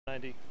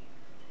90.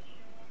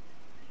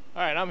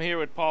 All right, I'm here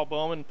with Paul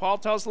Bowman. Paul,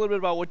 tell us a little bit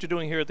about what you're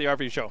doing here at the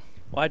RV show.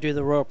 Well, I do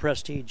the Royal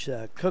Prestige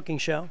cooking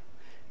show.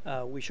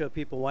 We show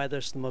people why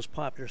this is the most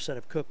popular set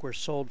of cookware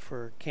sold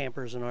for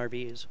campers and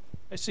RVs.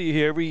 I see you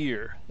here every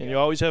year, and you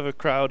always have a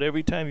crowd.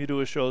 Every time you do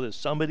a show, there's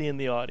somebody in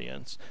the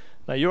audience.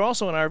 Now, you're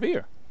also an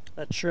RVer.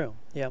 That's true,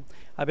 yeah.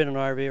 I've been an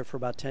RVer for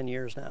about 10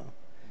 years now.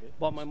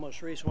 Bought my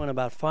most recent one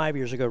about 5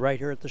 years ago right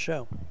here at the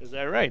show. Is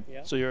that right?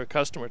 Yeah. So you're a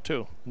customer,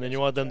 too. And then you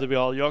want them to be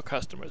all your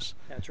customers.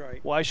 That's right.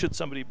 Why should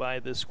somebody buy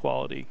this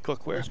quality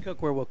cookware? This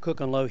cookware will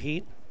cook on low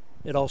heat.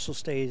 It also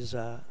stays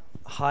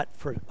hot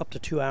for up to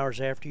 2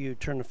 hours after you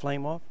turn the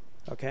flame off.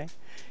 Okay,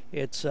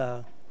 it's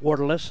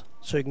waterless,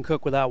 so you can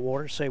cook without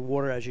water. Save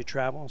water as you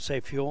travel,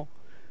 save fuel.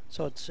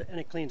 So and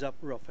it cleans up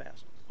real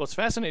fast. Well, it's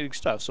fascinating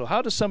stuff. So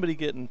how does somebody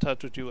get in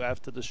touch with you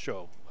after the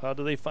show? How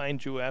do they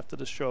find you after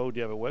the show? Do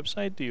you have a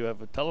website? Do you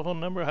have a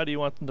telephone number? How do you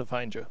want them to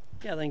find you?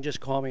 Yeah, they can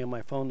just call me on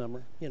my phone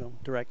number,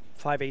 direct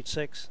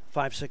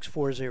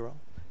 586-5640.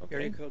 Okay.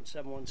 Area code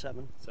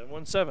 717.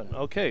 717.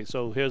 Okay,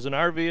 so here's an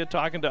RVer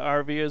talking to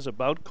RVers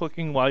about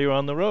cooking while you're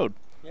on the road.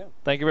 Yeah.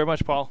 Thank you very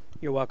much, Paul.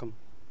 You're welcome.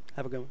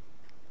 Have a good one.